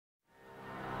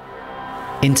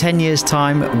In 10 years'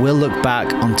 time, we'll look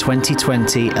back on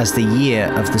 2020 as the year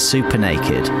of the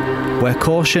Supernaked, where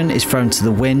caution is thrown to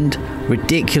the wind,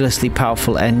 ridiculously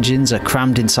powerful engines are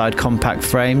crammed inside compact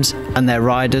frames, and their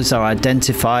riders are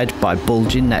identified by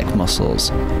bulging neck muscles.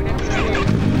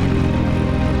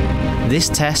 This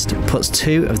test puts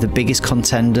two of the biggest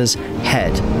contenders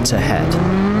head to head.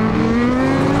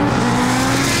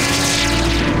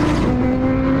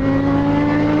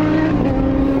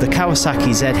 The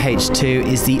Kawasaki ZH2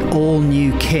 is the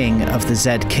all-new king of the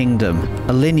Zed Kingdom,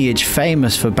 a lineage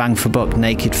famous for bang-for-buck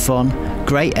naked fun,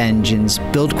 great engines,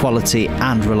 build quality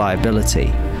and reliability.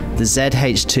 The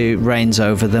ZH2 reigns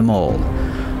over them all.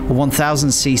 A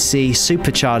 1000cc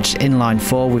supercharged inline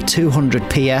 4 with 200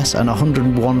 PS and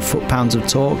 101 foot-pounds of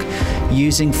torque,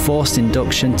 using forced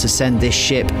induction to send this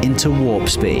ship into warp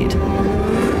speed.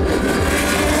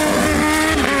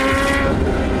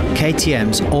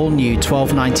 KTM's all-new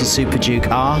 1290 SuperDuke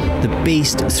R, the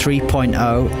Beast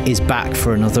 3.0, is back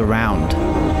for another round.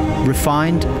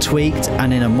 Refined, tweaked,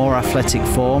 and in a more athletic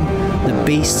form, the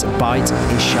Beast's bite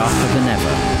is sharper than ever.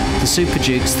 The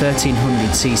SuperDuke's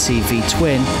 1300cc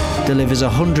Vtwin delivers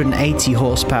 180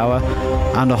 horsepower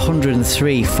and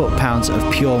 103 foot-pounds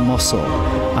of pure muscle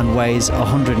and weighs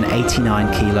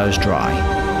 189 kilos dry.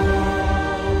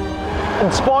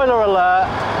 And spoiler alert,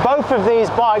 both of these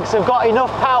bikes have got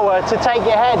enough power to take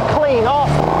your head clean off.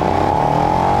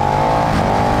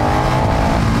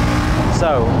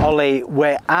 So, Ollie,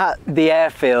 we're at the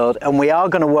airfield and we are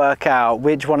going to work out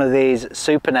which one of these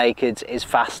Supernakeds is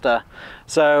faster.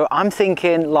 So, I'm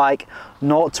thinking like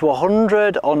 0 to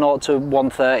 100 or 0 to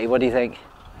 130, what do you think?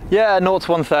 Yeah, 0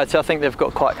 to 130, I think they've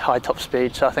got quite high top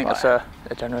speed, so I think that's a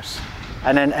generous.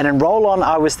 And then roll on,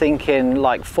 I was thinking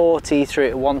like 40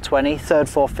 through to 120, third,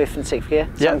 fourth, fifth and sixth gear.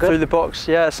 Yeah, through the box.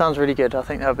 Yeah, it sounds really good. I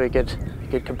think that'll be a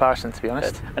good comparison, to be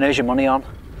honest. Good. And who's your money on?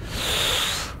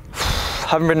 I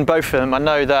haven't ridden both of them. I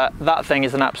know that thing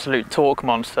is an absolute torque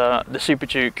monster. The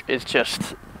SuperDuke is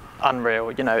just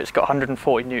unreal. You know, it's got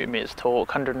 140 Newton meters torque,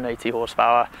 180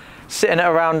 horsepower, sitting at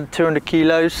around 200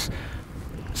 kilos.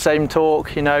 Same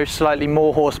torque, you know, slightly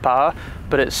more horsepower,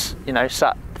 but it's, you know,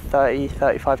 sat 30,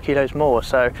 35 kilos more,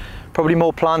 so probably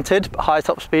more planted, but high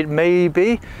top speed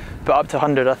maybe, but up to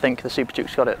 100 I think the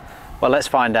SuperDuke's got it. Well, let's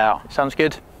find out. Sounds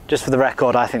good. Just for the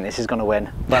record, I think this is going to win,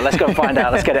 but let's go and find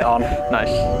out. Let's get it on.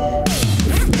 Nice.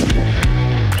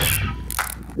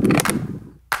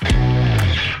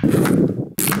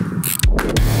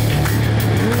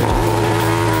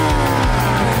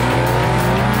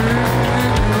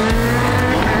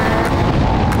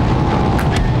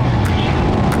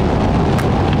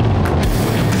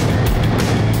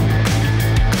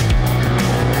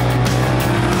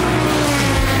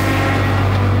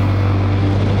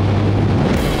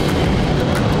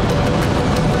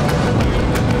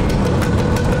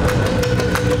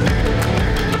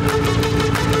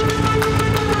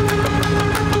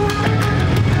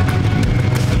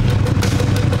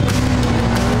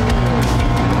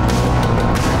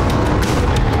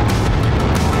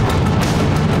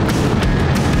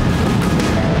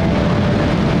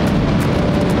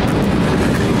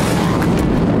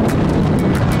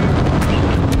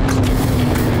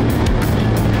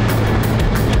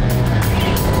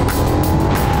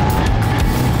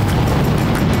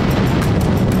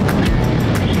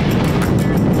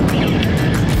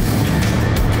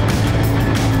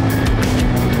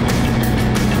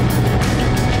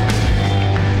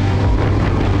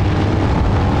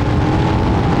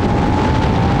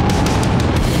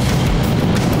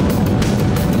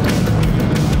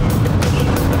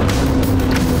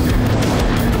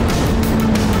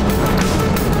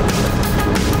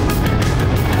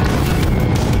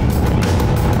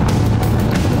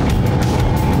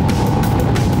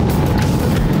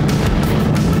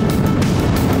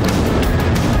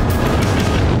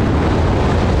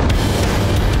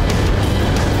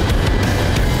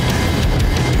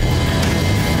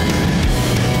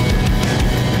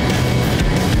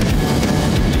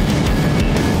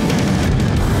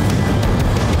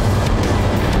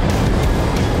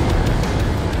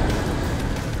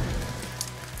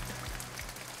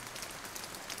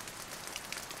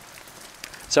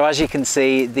 So as you can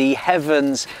see, the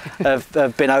heavens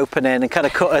have been opening and kind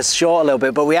of cut us short a little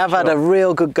bit, but we have had a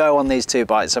real good go on these two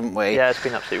bikes, haven't we? Yeah, it's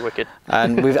been absolutely wicked.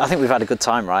 And I think we've had a good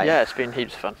time, right? Yeah, it's been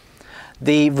heaps of fun.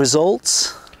 The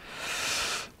results?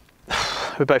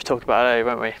 We both talked about it earlier,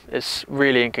 weren't we? It's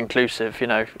really inconclusive, you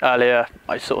know. Earlier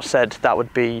I sort of said that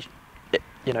would be,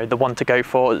 you know, the one to go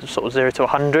for, sort of 0 to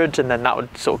 100, and then that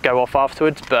would sort of go off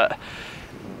afterwards, but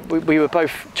we were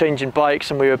both changing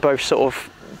bikes and we were both sort of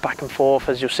back and forth,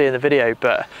 as you'll see in the video,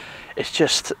 but it's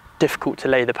just difficult to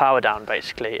lay the power down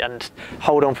basically and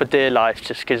hold on for dear life,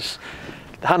 just because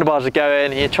the handlebars are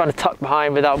going and you're trying to tuck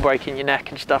behind without breaking your neck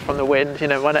and stuff from the wind. You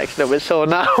know, my neck's a little bit sore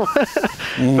now.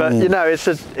 But you know,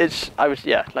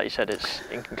 yeah, like you said, it's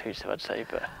inconclusive, I'd say.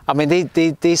 But I mean, these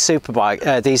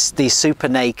superbike, these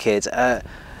Supernaked,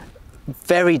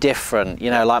 very different.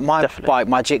 You know, like my bike,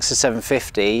 my Gixxer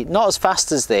 750, not as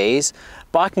fast as these,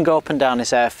 but I can go up and down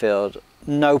this airfield,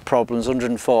 no problems,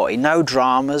 140, no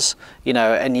dramas, you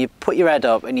know, and you put your head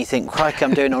up and you think, crikey,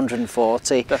 I'm doing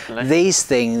 140. Definitely. These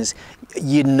things,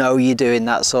 you know you're doing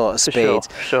that sort of speed.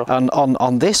 For sure. And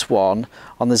on this one,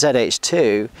 on the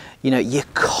ZH2, you know, you're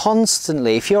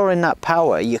constantly, if you're in that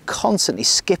power, you're constantly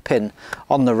skipping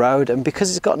on the road, and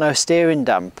because it's got no steering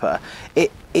damper,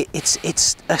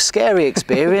 it's a scary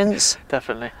experience.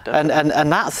 Definitely.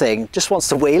 And that thing just wants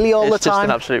to wheelie all the time. It's just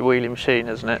an absolute wheelie machine,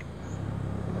 isn't it?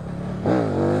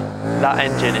 That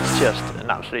engine is just an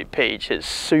absolute peach. It's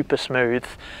super smooth.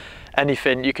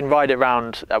 Anything, you can ride it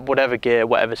around at whatever gear,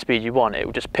 whatever speed you want. It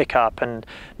will just pick up and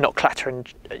not clatter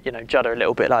and, you know, judder a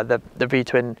little bit like the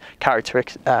Vtwin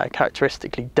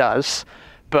characteristically does.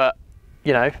 But,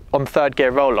 you know, on third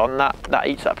gear roll on, that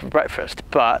eats up for breakfast.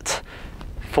 But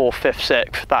fourth, fifth,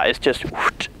 sixth, that is just,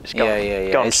 it's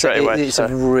gone, gone straight away. It's a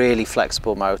really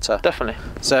flexible motor. Definitely.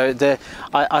 So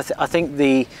I think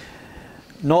the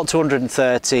 0 to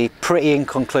 130, pretty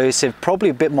inconclusive, probably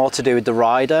a bit more to do with the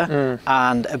rider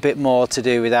and a bit more to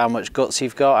do with how much guts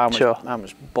you've got, how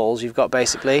much balls you've got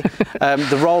basically.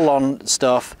 The roll-on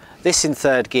stuff, this in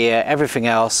third gear, everything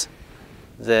else,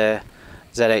 the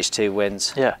ZH2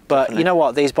 wins. Yeah, but definitely. You know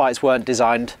what, these bikes weren't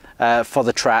designed for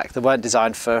the track, they weren't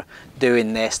designed for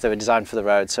doing this, they were designed for the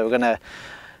road. So we're going to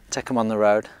take them on the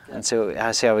road and see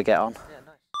how we get on.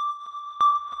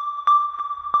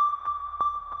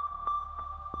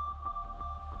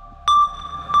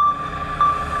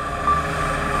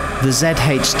 The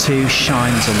ZH2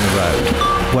 shines on the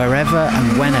road. Wherever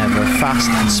and whenever fast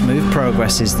and smooth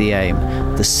progress is the aim,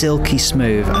 the silky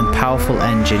smooth and powerful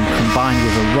engine combined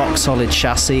with a rock-solid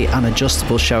chassis and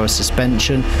adjustable shower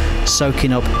suspension,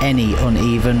 soaking up any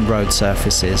uneven road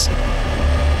surfaces.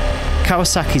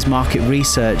 Kawasaki's market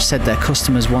research said their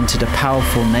customers wanted a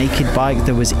powerful naked bike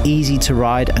that was easy to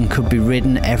ride and could be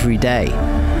ridden every day.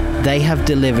 They have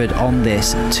delivered on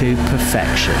this to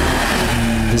perfection.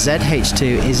 The ZH2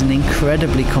 is an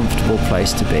incredibly comfortable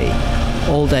place to be.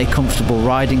 All-day comfortable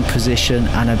riding position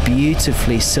and a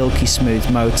beautifully silky smooth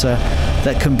motor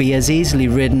that can be as easily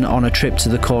ridden on a trip to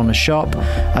the corner shop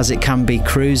as it can be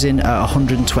cruising at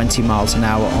 120 miles an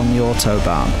hour on the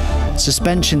autobahn.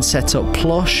 Suspension set up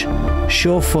plush,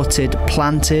 sure-footed,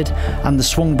 planted, and the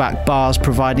swung-back bars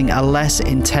providing a less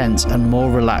intense and more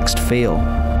relaxed feel.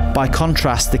 By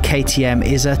contrast, the KTM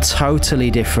is a totally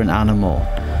different animal.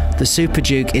 The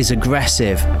SuperDuke is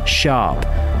aggressive, sharp,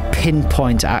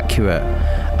 pinpoint accurate,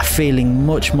 a feeling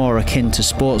much more akin to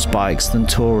sports bikes than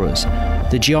tourers.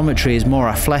 The geometry is more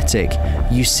athletic.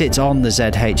 You sit on the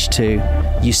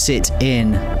ZH2, you sit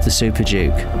in the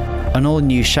SuperDuke. An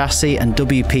all-new chassis and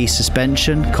WP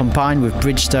suspension combined with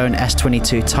Bridgestone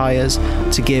S22 tyres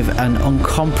to give an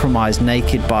uncompromised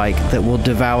naked bike that will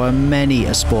devour many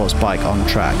a sports bike on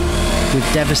track.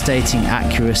 With devastating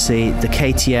accuracy, the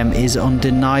KTM is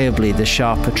undeniably the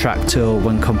sharper track tool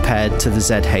when compared to the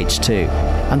ZH2.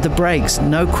 And the brakes,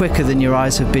 no quicker than your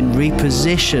eyes have been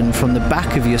repositioned from the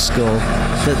back of your skull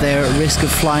that they are at risk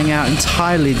of flying out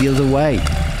entirely the other way.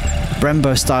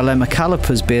 Brembo Stylema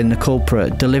calipers being the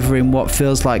culprit, delivering what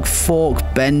feels like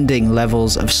fork-bending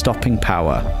levels of stopping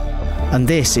power. And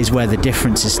this is where the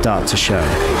differences start to show.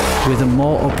 With a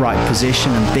more upright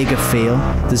position and bigger feel,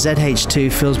 the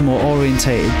ZH2 feels more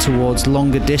orientated towards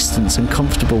longer distance and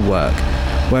comfortable work,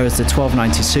 whereas the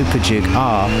 1290 SuperDuke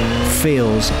R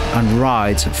feels and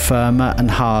rides firmer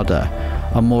and harder,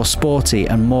 a more sporty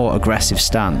and more aggressive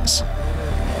stance.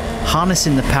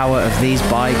 Harnessing the power of these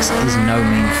bikes is no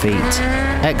mean feat.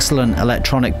 Excellent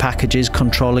electronic packages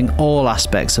controlling all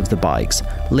aspects of the bikes.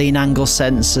 Lean angle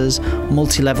sensors,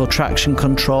 multi-level traction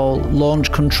control,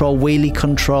 launch control, wheelie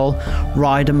control,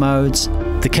 rider modes.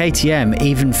 The KTM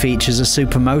even features a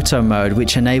supermoto mode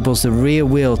which enables the rear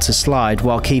wheel to slide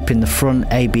while keeping the front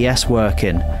ABS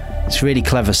working. It's really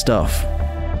clever stuff.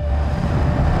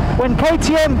 When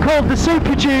KTM called the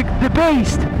SuperDuke the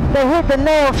Beast, they hit the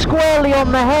nail squarely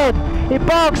on the head. It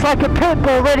barks like a pit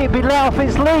bull ready to be let off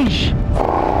its leash.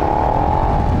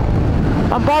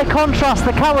 And by contrast,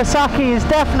 the Kawasaki is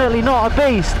definitely not a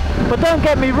beast. But don't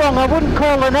get me wrong, I wouldn't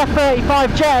call an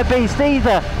F35 Jet a beast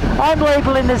either. I'm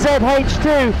labelling the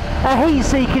ZH2 a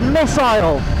heat-seeking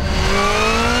missile.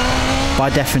 By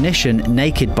definition,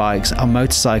 naked bikes are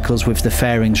motorcycles with the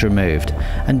fairings removed,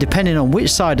 and depending on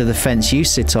which side of the fence you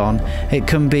sit on, it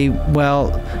can be, well,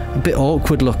 a bit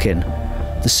awkward looking.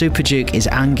 The SuperDuke is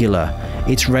angular,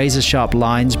 its razor-sharp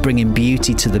lines bringing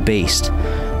beauty to the beast.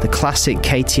 The classic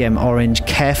KTM orange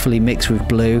carefully mixed with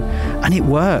blue, and it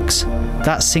works.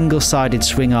 That single-sided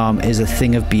swing arm is a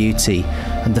thing of beauty,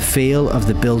 and the feel of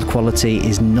the build quality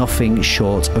is nothing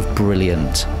short of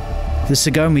brilliant. The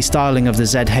Sagomi styling of the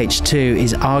ZH2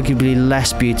 is arguably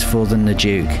less beautiful than the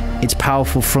Duke, its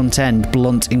powerful front end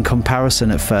blunt in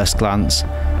comparison at first glance,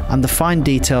 and the fine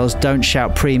details don't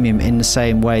shout premium in the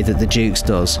same way that the Duke's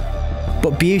does.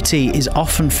 But beauty is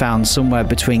often found somewhere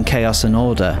between chaos and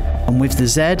order, and with the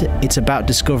Zed, it's about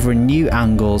discovering new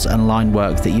angles and line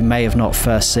work that you may have not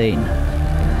first seen.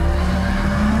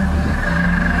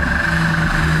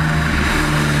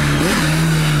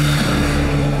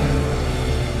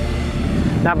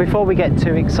 Now before we get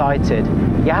too excited,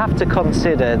 you have to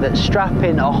consider that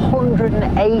strapping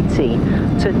 180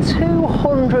 to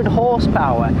 200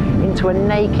 horsepower into a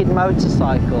naked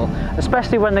motorcycle,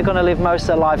 especially when they're going to live most of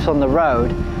their lives on the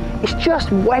road, it's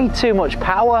just way too much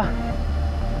power.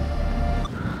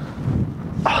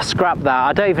 Oh, scrap that,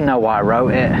 I don't even know why I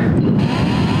wrote it.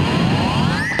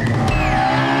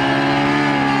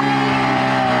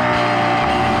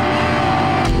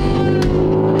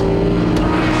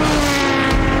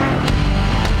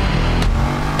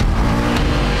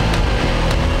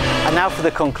 Now for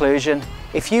the conclusion.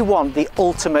 If you want the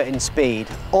ultimate in speed,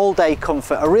 all-day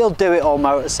comfort, a real do-it-all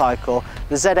motorcycle,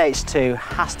 the ZH2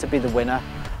 has to be the winner.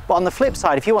 But on the flip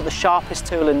side, if you want the sharpest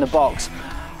tool in the box,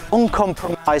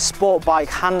 uncompromised sport bike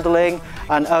handling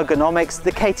and ergonomics,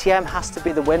 the KTM has to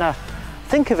be the winner.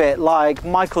 Think of it like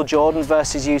Michael Jordan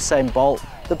versus Usain Bolt.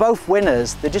 They're both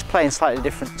winners, they're just playing slightly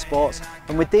different sports.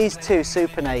 And with these two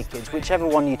Supernakeds, whichever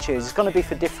one you choose, it's going to be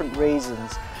for different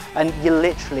reasons. And you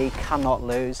literally cannot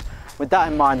lose. With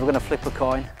that in mind, we're going to flip a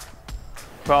coin.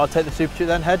 Right, I'll take the SuperDuke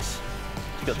then, heads.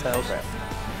 You got tails.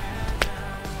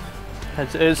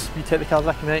 Heads it is, you take the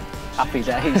Kawasaki, mate. Happy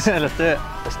days. Let's do it.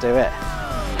 Let's do it.